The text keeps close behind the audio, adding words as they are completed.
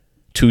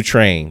two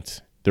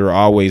trains. There are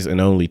always and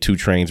only two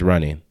trains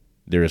running.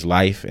 There is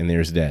life and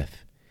there is death.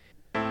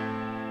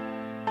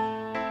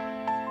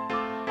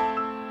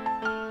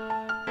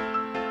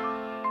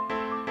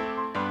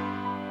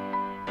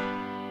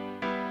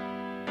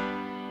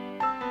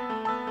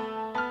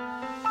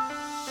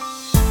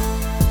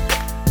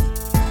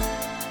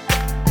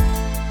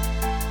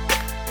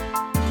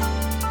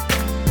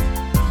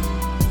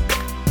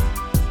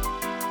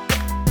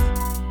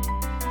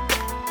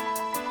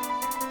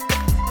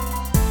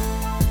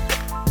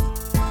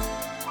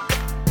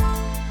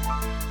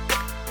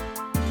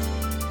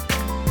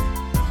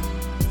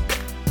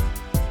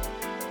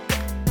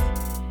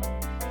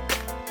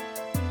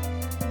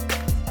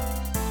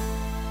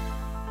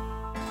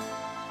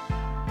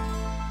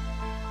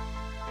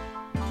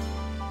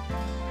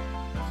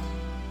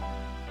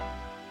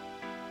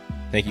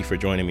 Thank you for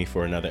joining me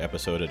for another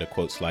episode of the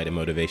Quotes Light and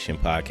Motivation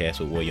podcast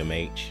with William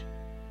H.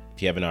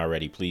 If you haven't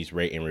already, please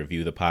rate and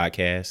review the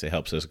podcast. It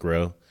helps us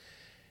grow.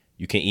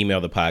 You can email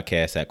the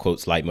podcast at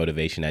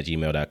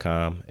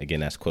quoteslightmotivation@gmail.com. Again,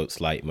 that's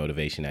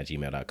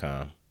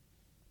quoteslightmotivation@gmail.com.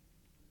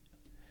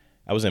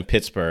 I was in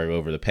Pittsburgh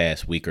over the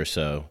past week or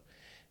so,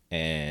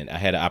 and I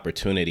had an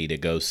opportunity to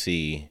go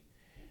see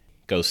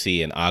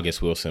an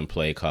August Wilson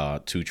play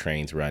called Two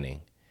Trains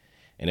Running.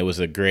 And it was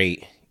a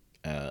great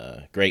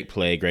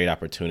play, great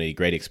opportunity,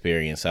 great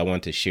experience. I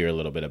wanted to share a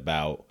little bit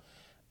about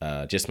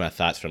just my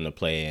thoughts from the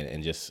play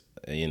and just,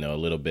 a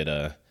little bit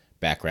of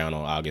background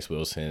on August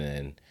Wilson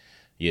and,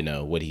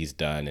 what he's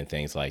done and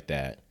things like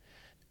that.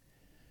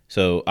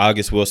 So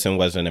August Wilson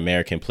was an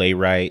American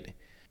playwright.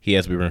 He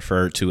has been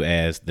referred to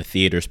as the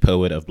theater's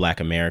poet of Black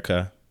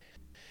America.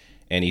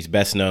 And he's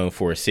best known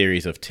for a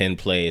series of 10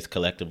 plays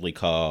collectively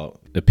called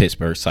The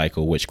Pittsburgh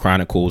Cycle, which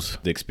chronicles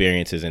the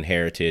experiences and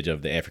heritage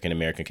of the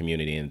African-American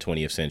community in the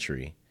 20th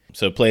century.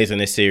 So plays in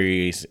this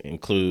series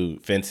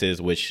include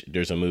Fences, which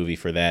there's a movie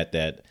for that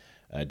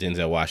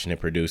Denzel Washington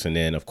produced. And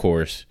then, of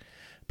course,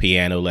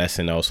 Piano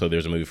Lesson. Also,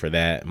 there's a movie for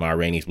that. Ma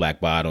Rainey's Black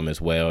Bottom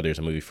as well. There's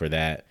a movie for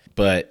that.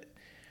 But,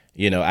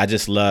 I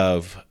just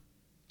love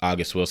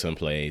August Wilson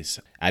plays.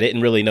 I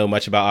didn't really know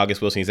much about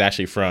August Wilson. He's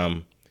actually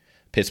from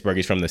Pittsburgh.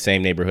 He's from the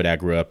same neighborhood I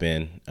grew up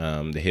in,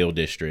 the Hill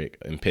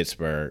District in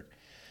Pittsburgh.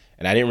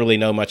 And I didn't really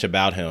know much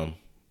about him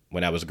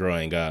when I was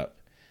growing up.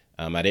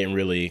 I didn't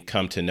really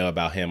come to know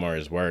about him or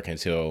his work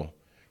until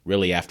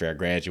really after I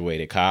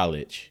graduated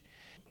college.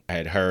 I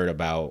had heard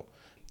about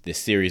this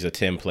series of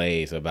 10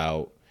 plays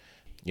about,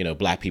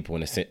 Black people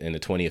in the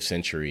 20th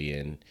century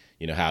and,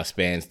 how it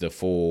spans the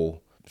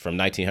full from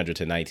 1900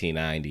 to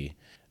 1990.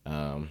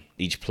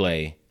 Each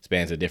play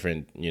spans a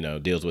different,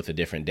 deals with a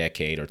different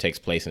decade or takes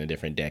place in a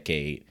different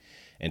decade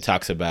and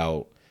talks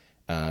about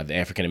the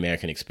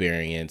African-American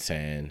experience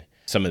and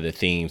some of the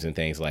themes and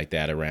things like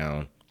that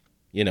around,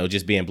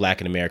 just being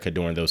Black in America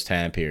during those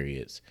time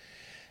periods.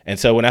 And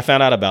so when I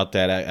found out about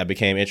that, I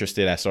became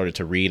interested. I started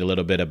to read a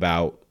little bit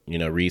about,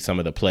 read some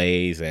of the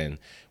plays. And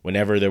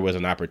whenever the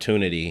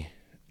opportunity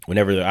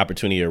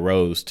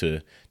arose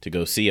to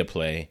go see a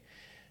play,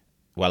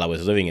 while I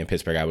was living in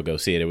Pittsburgh, I would go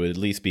see it. It would at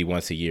least be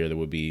once a year. There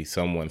would be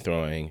someone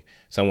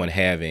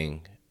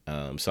having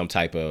some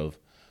type of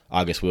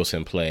August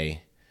Wilson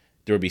play.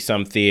 There would be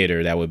some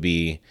theater that would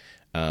be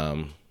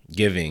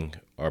giving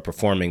or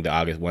performing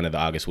one of the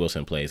August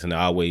Wilson plays. And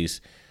I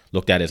always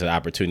looked at it as an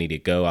opportunity to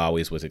go. I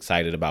always was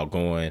excited about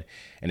going.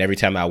 And every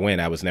time I went,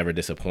 I was never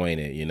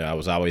disappointed. I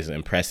was always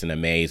impressed and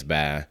amazed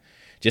by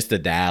just the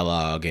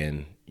dialogue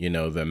and,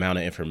 the amount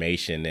of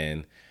information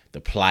and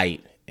the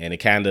plight. And it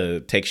kind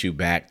of takes you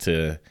back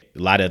to a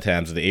lot of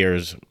times the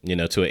eras,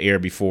 to an era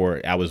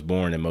before I was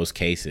born in most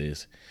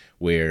cases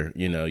where,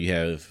 you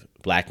have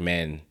Black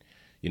men,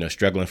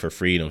 struggling for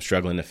freedom,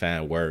 struggling to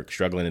find work,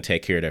 struggling to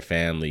take care of their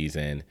families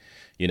and,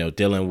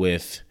 dealing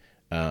with,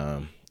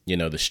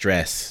 the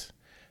stress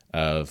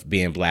of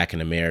being Black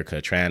in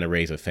America, trying to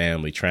raise a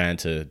family, trying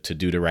to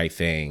do the right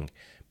thing,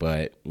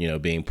 but,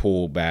 being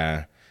pulled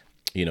by,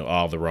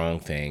 all the wrong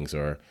things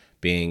or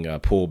being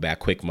pulled by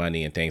quick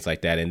money and things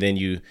like that. And then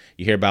you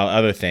hear about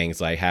other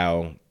things like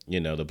how,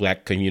 the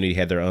Black community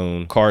had their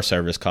own car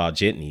service called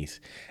Jitneys.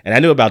 And I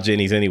knew about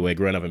Jitneys anyway,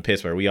 growing up in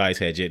Pittsburgh. We always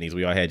had Jitneys.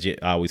 We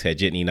always had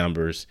Jitney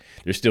numbers.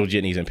 There's still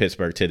Jitneys in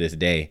Pittsburgh to this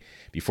day.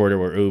 Before there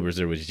were Ubers,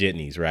 there was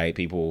Jitneys, right?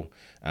 People,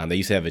 they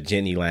used to have a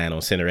Jitney line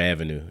on Center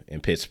Avenue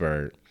in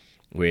Pittsburgh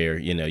where,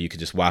 you could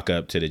just walk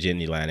up to the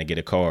Jitney line and get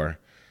a car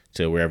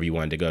to wherever you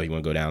wanted to go. You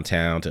want to go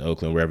downtown to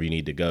Oakland, wherever you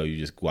need to go. You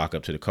just walk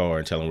up to the car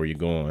and tell them where you're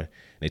going.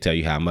 They tell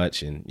you how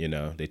much and,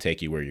 they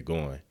take you where you're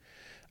going.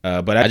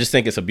 But I just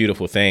think it's a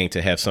beautiful thing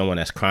to have someone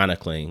that's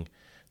chronicling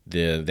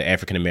the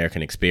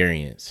African-American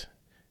experience,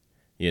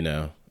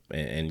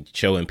 and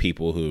showing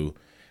people who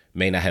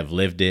may not have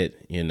lived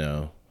it,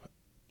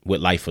 what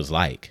life was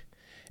like.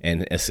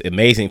 And it's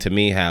amazing to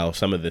me how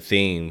some of the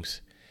themes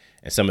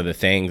and some of the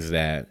things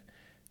that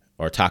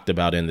are talked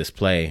about in this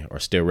play are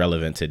still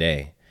relevant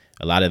today.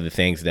 A lot of the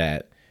things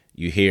that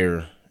you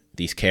hear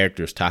these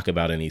characters talk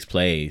about in these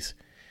plays,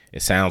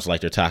 it sounds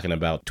like they're talking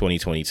about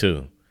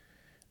 2022.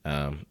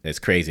 As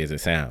crazy as it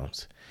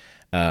sounds.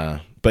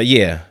 But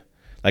yeah,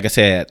 like I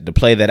said, the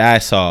play that I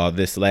saw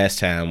this last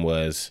time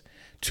was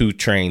Two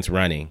Trains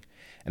Running.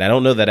 And I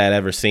don't know that I'd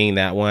ever seen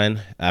that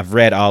one. I've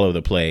read all of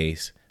the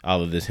plays,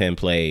 all of the 10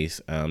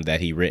 plays that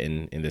he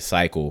written in this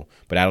cycle,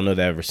 but I don't know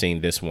that I've ever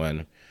seen this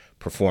one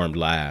performed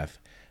live.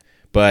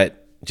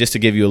 But just to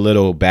give you a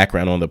little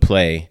background on the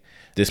play,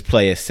 this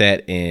play is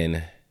set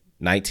in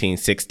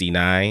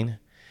 1969.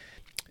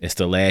 It's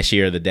the last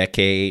year of the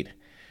decade,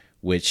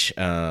 which,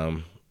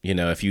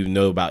 if you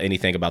know about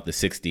anything about the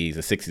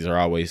 60s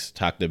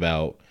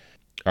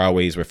are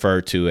always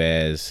referred to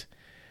as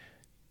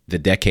the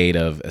decade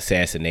of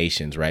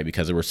assassinations, right?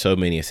 Because there were so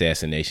many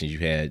assassinations. You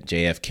had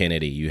J.F.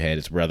 Kennedy, you had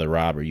his brother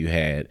Robert, you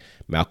had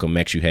Malcolm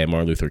X, you had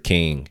Martin Luther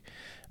King.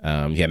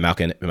 You had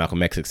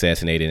Malcolm X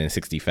assassinated in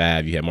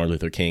 65. You had Martin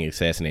Luther King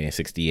assassinated in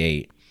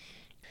 68.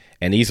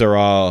 And these are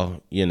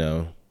all,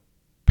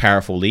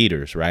 powerful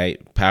leaders,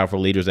 right? Powerful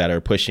leaders that are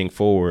pushing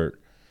forward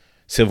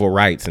civil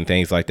rights and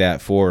things like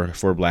that for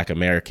Black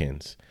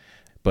Americans.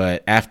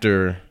 But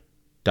after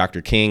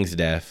Dr. King's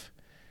death,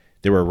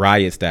 there were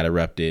riots that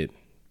erupted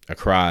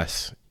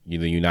across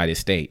the United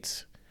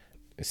States.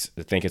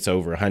 I think it's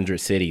over 100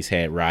 cities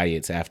had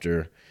riots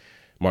after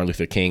Martin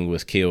Luther King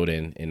was killed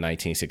in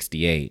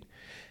 1968.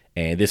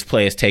 And this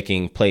play is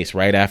taking place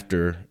right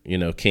after,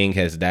 King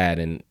has died.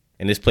 And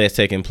this play is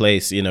taking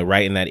place,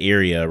 right in that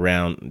area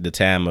around the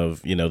time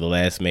of, the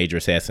last major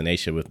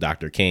assassination with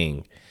Dr.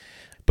 King.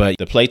 But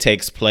the play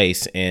takes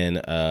place in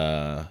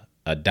a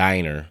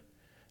diner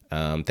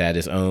that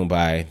is owned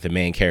by the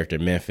main character,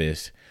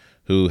 Memphis,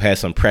 who has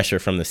some pressure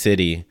from the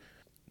city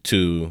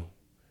to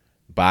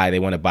they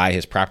want to buy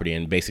his property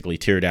and basically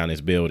tear down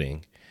his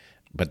building.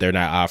 But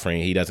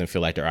he doesn't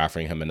feel like they're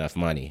offering him enough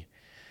money.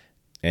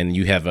 And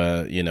you have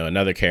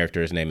another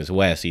character, his name is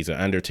Wes. He's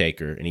an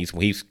undertaker, and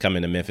he's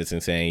coming to Memphis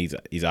and saying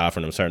he's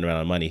offering him a certain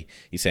amount of money.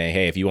 He's saying,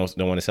 hey, if you don't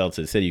want to sell it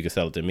to the city, you can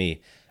sell it to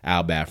me.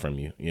 I'll buy from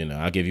you.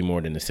 I'll give you more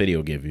than the city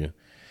will give you.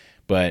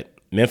 But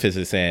Memphis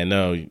is saying,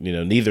 no,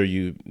 neither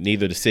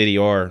the city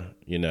or,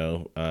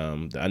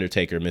 the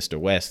undertaker, Mr.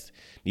 West,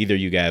 neither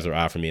of you guys are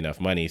offering me enough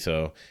money.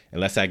 So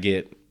unless I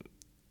get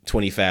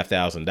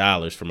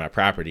 $25,000 for my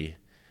property,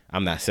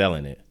 I'm not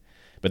selling it.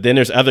 But then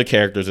there's other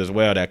characters as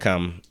well that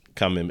come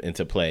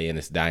into play in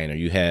this diner.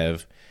 You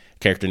have a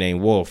character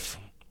named Wolf,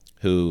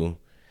 who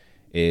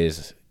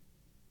is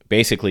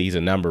basically, he's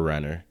a number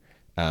runner.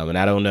 And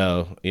I don't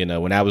know,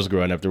 when I was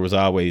growing up, there was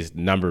always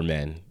number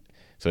men.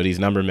 So these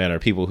number men are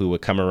people who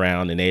would come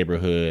around the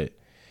neighborhood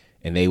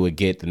and they would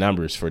get the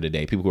numbers for the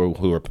day. People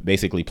who were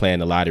basically playing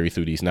the lottery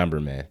through these number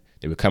men.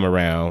 They would come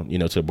around,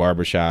 to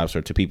barbershops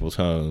or to people's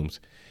homes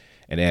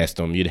and ask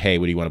them, hey,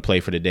 what do you want to play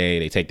for the day?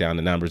 They take down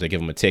the numbers, they give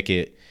them a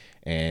ticket,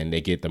 and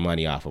they get the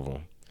money off of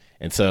them.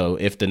 And so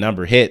if the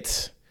number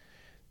hits,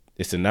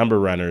 it's the number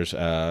runners,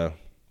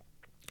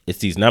 it's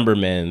these number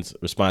men's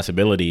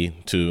responsibility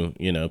to,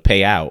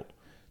 pay out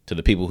to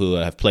the people who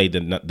have played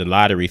the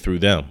lottery through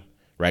them,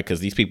 right? Because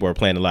these people are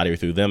playing the lottery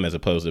through them as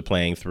opposed to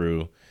playing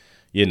through,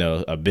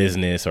 a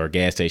business or a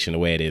gas station the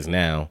way it is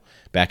now.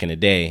 Back in the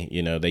day,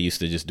 they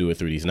used to just do it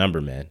through these number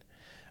men.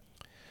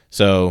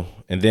 So,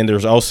 and then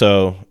there's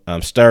also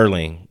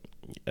Sterling,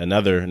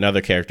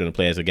 another character in the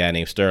play is a guy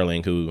named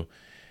Sterling who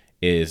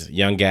is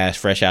young guy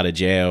fresh out of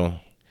jail.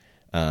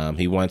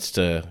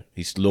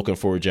 He's looking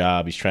for a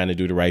job. He's trying to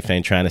do the right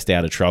thing, trying to stay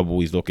out of trouble.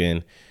 He's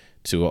looking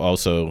to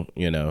also,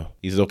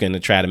 he's looking to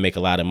try to make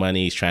a lot of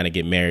money. He's trying to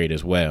get married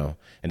as well.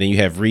 And then you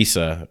have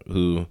Risa,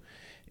 who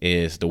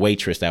is the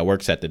waitress that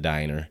works at the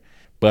diner.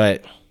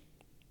 But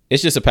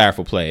it's just a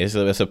powerful play. It's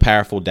a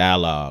powerful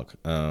dialogue.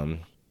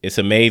 It's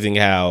amazing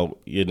how,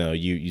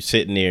 you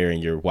sitting there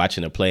and you're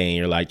watching a play and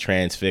you're like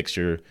transfixed.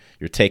 You're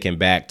taken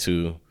back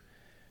to,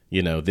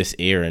 this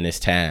era and this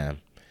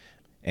time.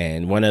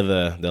 And one of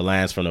the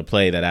lines from the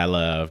play that I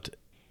loved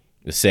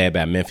was said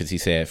by Memphis. He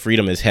said,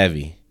 freedom is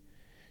heavy.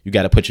 You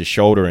got to put your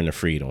shoulder into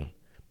freedom.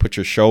 Put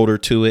your shoulder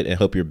to it and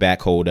hope your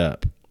back hold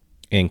up.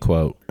 End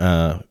quote.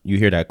 You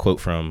hear that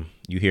quote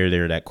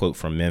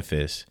from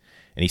Memphis.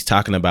 And he's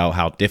talking about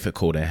how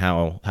difficult and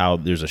how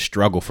there's a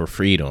struggle for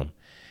freedom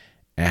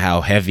and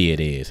how heavy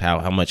it is,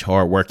 how much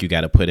hard work you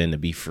got to put in to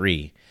be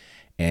free.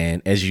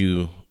 And as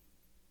you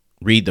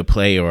read the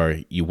play or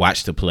you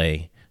watch the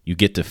play, you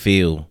get to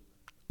feel,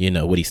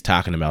 what he's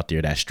talking about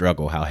there, that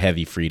struggle, how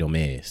heavy freedom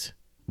is.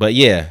 But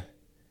yeah,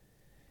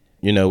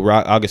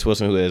 August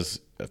Wilson, who has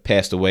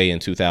passed away in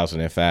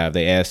 2005,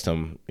 they asked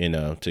him,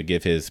 to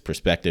give his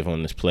perspective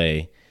on this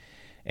play.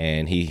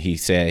 And he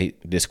said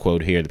this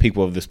quote here: the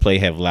people of this play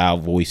have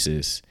loud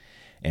voices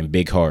and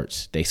big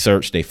hearts. They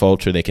search, they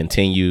falter, they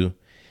continue.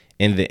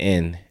 In the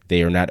end,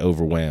 they are not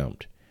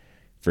overwhelmed.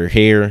 For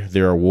here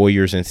there are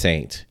warriors and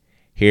saints.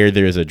 Here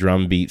there is a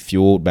drumbeat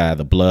fueled by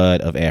the blood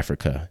of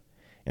Africa.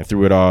 And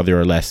through it all there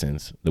are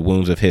lessons, the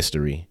wounds of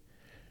history.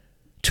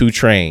 Two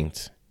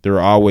trains. There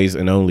are always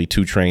and only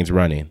two trains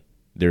running.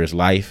 There is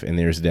life and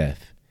there is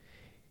death.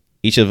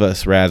 Each of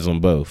us rides on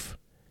both.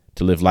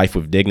 To live life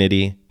with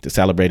dignity, to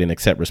celebrate and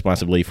accept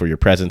responsibility for your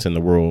presence in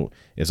the world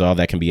is all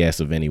that can be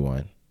asked of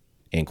anyone.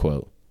 End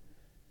quote.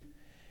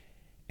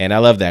 And I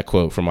love that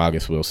quote from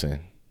August Wilson.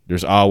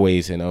 there's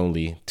always and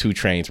only two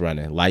trains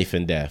running, life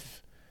and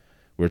death.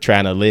 We're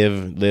trying to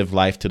live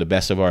life to the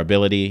best of our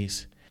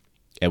abilities.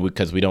 And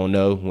because we don't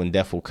know when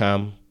death will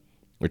come,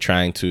 we're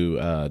trying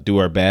to do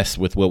our best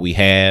with what we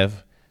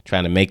have,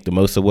 trying to make the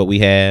most of what we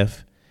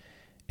have,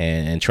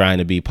 and trying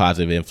to be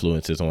positive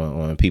influences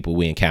on people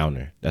we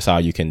encounter. That's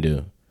all you can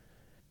do.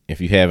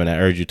 If you haven't, I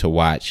urge you to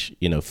watch,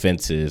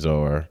 Fences,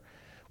 or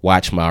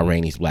watch Ma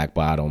Rainey's Black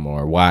Bottom,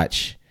 or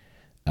watch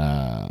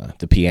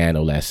The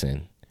Piano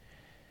Lesson,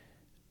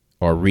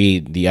 or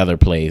read the other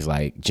plays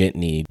like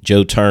Jitney,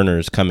 Joe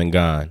Turner's Come and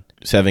Gone,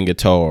 Seven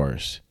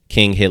Guitars,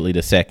 King Hitler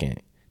II,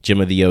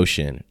 Gem of the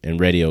Ocean, and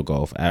Radio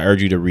Golf. I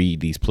urge you to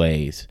read these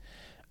plays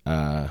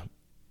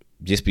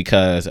just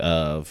because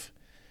of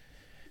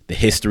the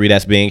history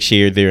that's being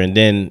shared there. And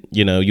then,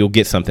 you'll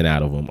get something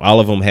out of them. All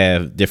of them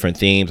have different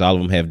themes. All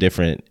of them have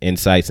different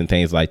insights and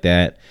things like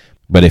that.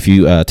 But if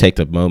you take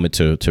the moment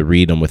to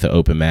read them with an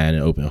open mind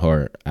and open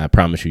heart, I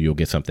promise you'll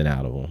get something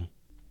out of them.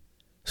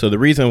 So the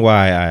reason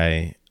why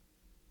I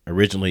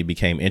originally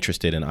became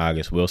interested in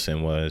August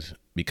Wilson was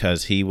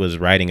because he was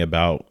writing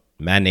about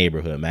my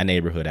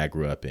neighborhood I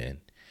grew up in.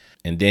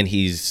 And then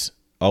he's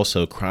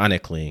also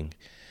chronicling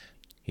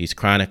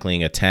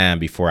a time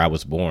before I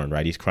was born,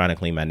 right? He's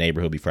chronicling my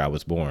neighborhood before I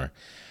was born.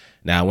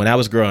 Now, when I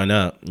was growing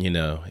up, in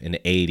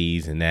the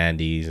 80s and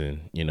 90s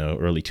and,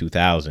 early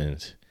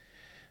 2000s,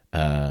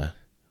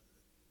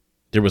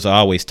 there was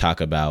always talk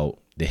about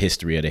the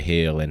history of the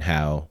Hill and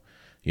how,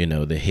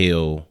 the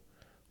Hill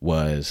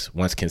was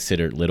once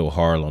considered Little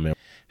Harlem, and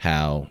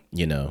how,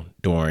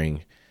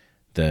 during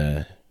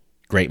the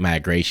Great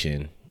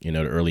Migration, the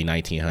early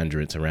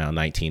 1900s, around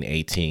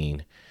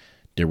 1918,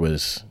 there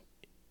was,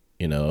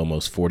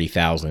 almost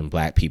 40,000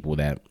 black people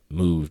that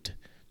moved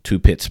to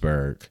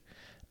Pittsburgh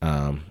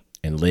and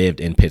lived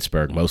in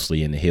Pittsburgh,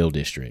 mostly in the Hill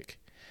District.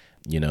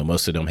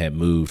 Most of them had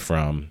moved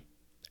from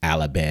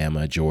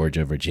Alabama,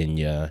 Georgia,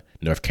 Virginia,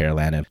 North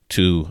Carolina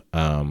to,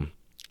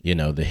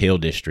 the Hill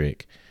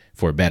District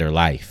for a better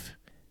life.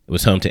 It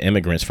was home to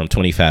immigrants from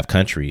 25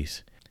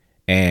 countries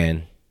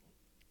and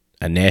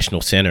a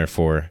national center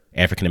for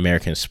African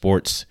American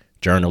sports,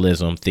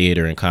 journalism,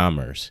 theater, and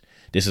commerce.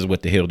 This is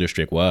what the Hill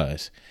District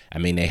was. I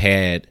mean, they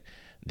had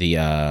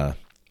the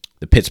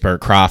Pittsburgh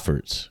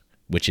Crawfords,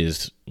 which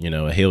is,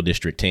 a Hill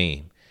District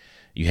team.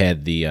 You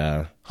had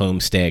the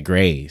Homestead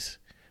Grays,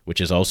 which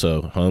is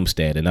also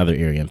Homestead, another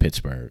area in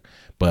Pittsburgh.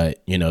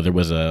 But, there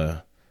was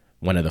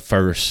one of the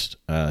first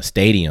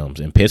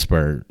stadiums in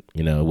Pittsburgh,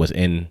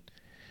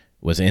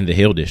 was in the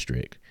Hill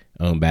District,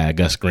 owned by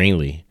Gus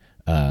Greenlee,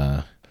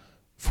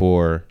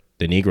 for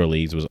the Negro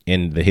Leagues, was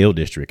in the Hill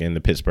District, in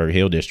the Pittsburgh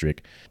Hill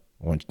District,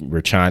 where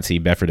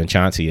Bedford and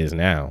Chauncey is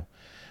now.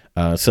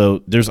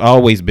 So there's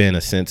always been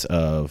a sense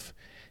of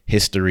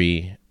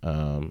history,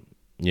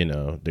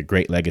 the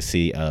great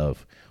legacy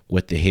of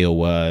what the Hill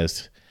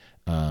was,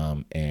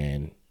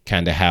 and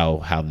kind of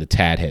how the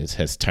tide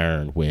has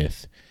turned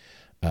with,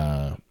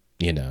 the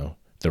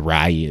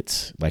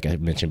riots, like I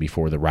mentioned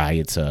before, the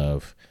riots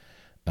of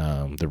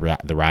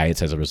the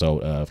riots as a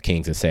result of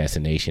King's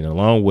assassination,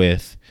 along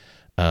with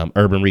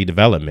urban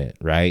redevelopment,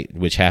 right,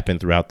 which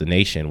happened throughout the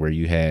nation, where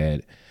you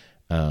had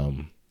a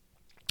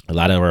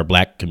lot of our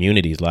black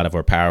communities, a lot of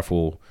our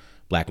powerful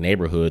black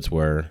neighborhoods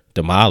were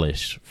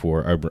demolished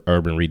for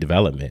urban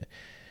redevelopment.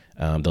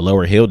 The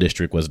Lower Hill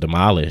District was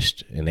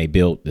demolished, and they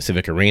built the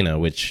Civic Arena,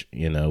 which,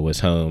 was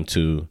home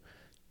to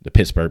the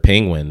Pittsburgh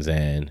Penguins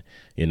and,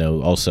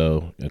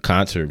 also a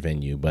concert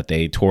venue. But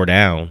they tore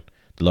down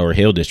the Lower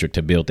Hill District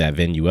to build that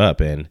venue up.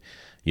 And,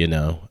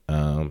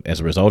 as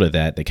a result of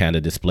that, they kind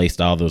of displaced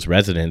all those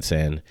residents,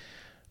 and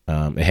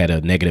it had a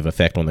negative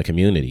effect on the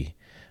community.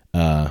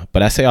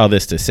 But I say all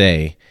this to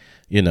say,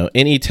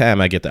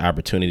 anytime I get the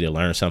opportunity to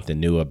learn something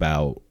new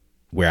about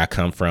where I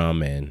come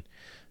from and,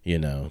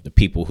 the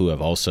people who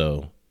have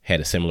also had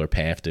a similar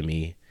path to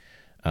me,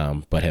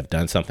 but have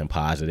done something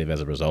positive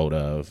as a result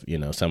of,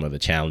 some of the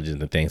challenges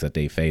and things that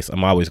they face,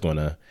 I'm always going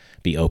to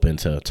be open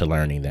to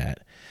learning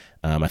that.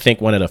 I think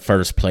one of the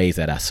first plays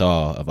that I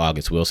saw of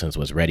August Wilson's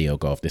was Radio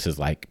Golf. This is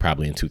like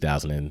probably in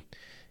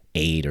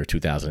 2008 or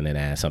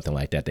 2009, something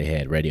like that. They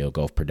had Radio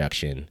Golf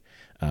production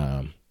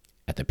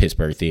at the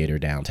Pittsburgh Theater,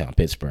 downtown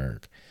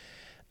Pittsburgh.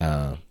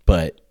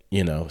 But,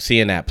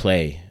 seeing that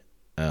play,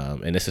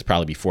 and this is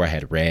probably before I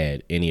had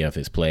read any of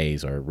his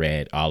plays or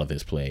read all of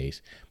his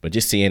plays, but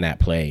just seeing that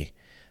play,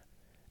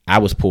 I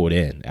was pulled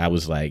in. I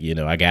was like,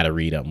 I got to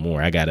read up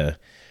more. I got to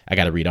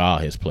read all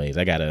his plays.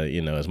 I got to,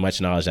 as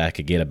much knowledge I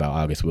could get about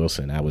August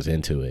Wilson. I was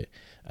into it.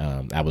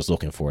 I was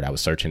looking for it. I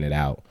was searching it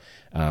out.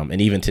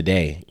 And even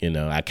today,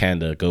 I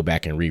kind of go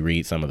back and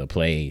reread some of the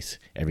plays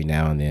every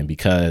now and then,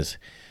 because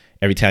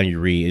every time you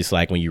read, it's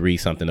like when you read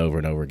something over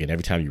and over again,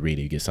 every time you read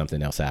it, you get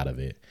something else out of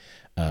it.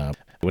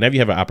 Whenever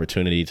you have an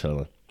opportunity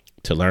to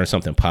learn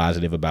something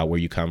positive about where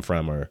you come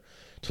from, or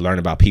to learn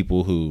about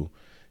people who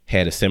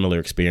had a similar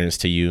experience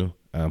to you,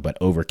 but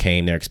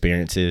overcame their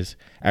experiences,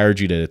 I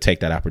urge you to take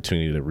that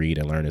opportunity to read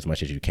and learn as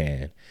much as you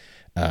can,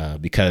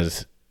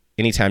 because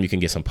anytime you can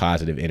get some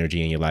positive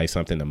energy in your life,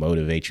 something to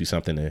motivate you,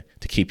 something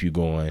to keep you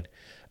going,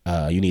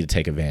 you need to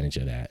take advantage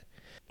of that.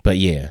 But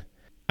yeah,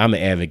 I'm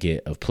an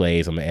advocate of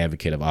plays. I'm an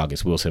advocate of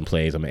August Wilson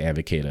plays. I'm an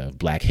advocate of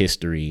Black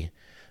history,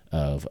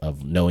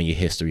 of knowing your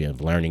history,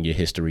 of learning your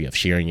history, of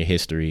sharing your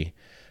history,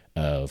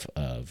 of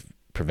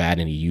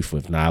providing the youth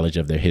with knowledge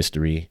of their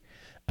history.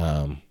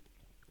 And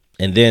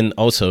then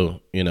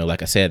also,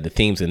 like I said, the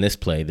themes in this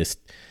play, this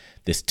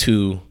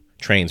two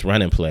trains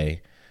running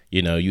play,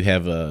 you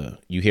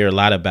hear a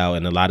lot about,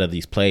 in a lot of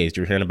these plays,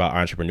 you're hearing about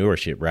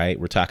entrepreneurship, right?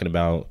 We're talking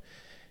about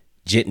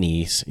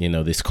jitneys,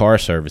 this car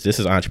service. This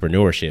is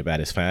entrepreneurship at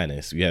its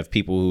finest. You have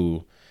people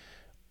who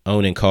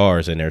owning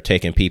cars and they're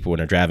taking people and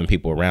they're driving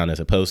people around as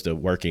opposed to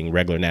working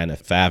regular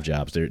 9-to-5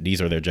 jobs.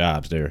 These are their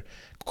jobs. They're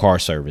car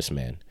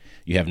servicemen.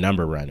 You have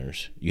number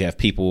runners. You have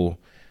people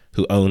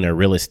who own their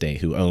real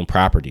estate, who own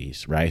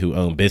properties, right? Who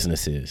own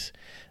businesses.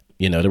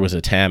 There was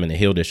a time in the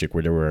Hill District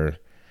where there were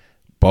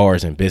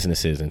bars and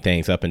businesses and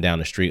things up and down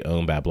the street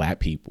owned by Black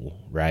people,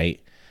 right?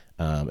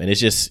 And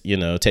it's just,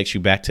 it takes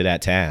you back to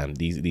that time,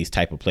 these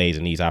type of plays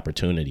and these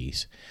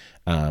opportunities.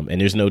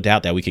 And there's no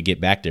doubt that we could get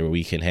back there where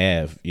we can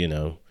have,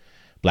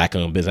 Black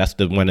owned business.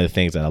 That's one of the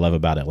things that I love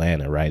about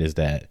Atlanta, right? Is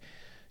that,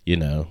 you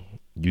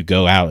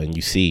go out and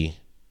you see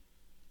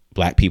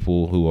Black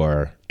people who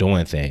are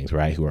doing things,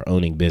 right? Who are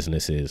owning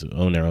businesses, who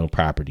own their own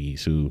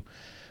properties, who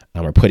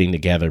are putting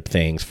together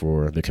things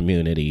for the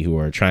community, who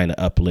are trying to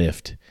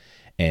uplift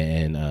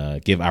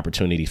and give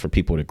opportunities for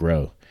people to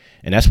grow.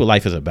 And that's what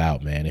life is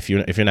about, man. If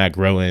you're not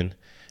growing,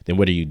 then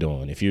what are you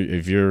doing? If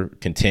you're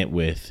content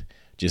with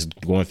just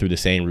going through the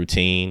same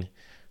routine,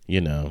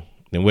 then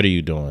what are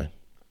you doing?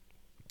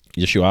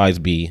 You should always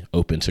be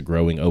open to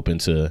growing, open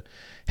to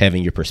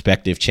having your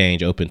perspective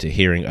change, open to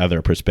hearing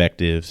other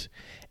perspectives,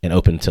 and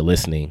open to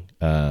listening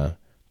to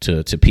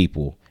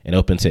people, and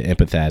open to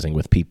empathizing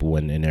with people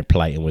and their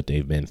plight and what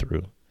they've been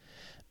through.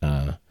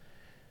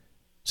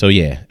 So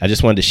yeah, I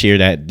just wanted to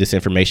share this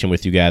information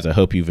with you guys. I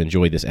hope you've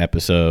enjoyed this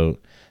episode.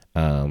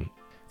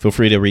 Feel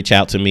free to reach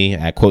out to me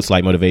at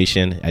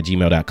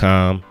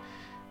quoteslightmotivation@gmail.com.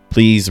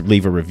 Please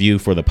leave a review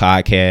for the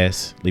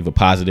podcast. Leave a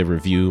positive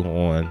review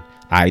on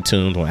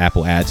iTunes, on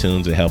Apple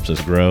iTunes. It helps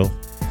us grow.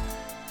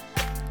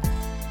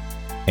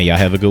 And y'all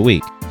have a good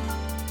week.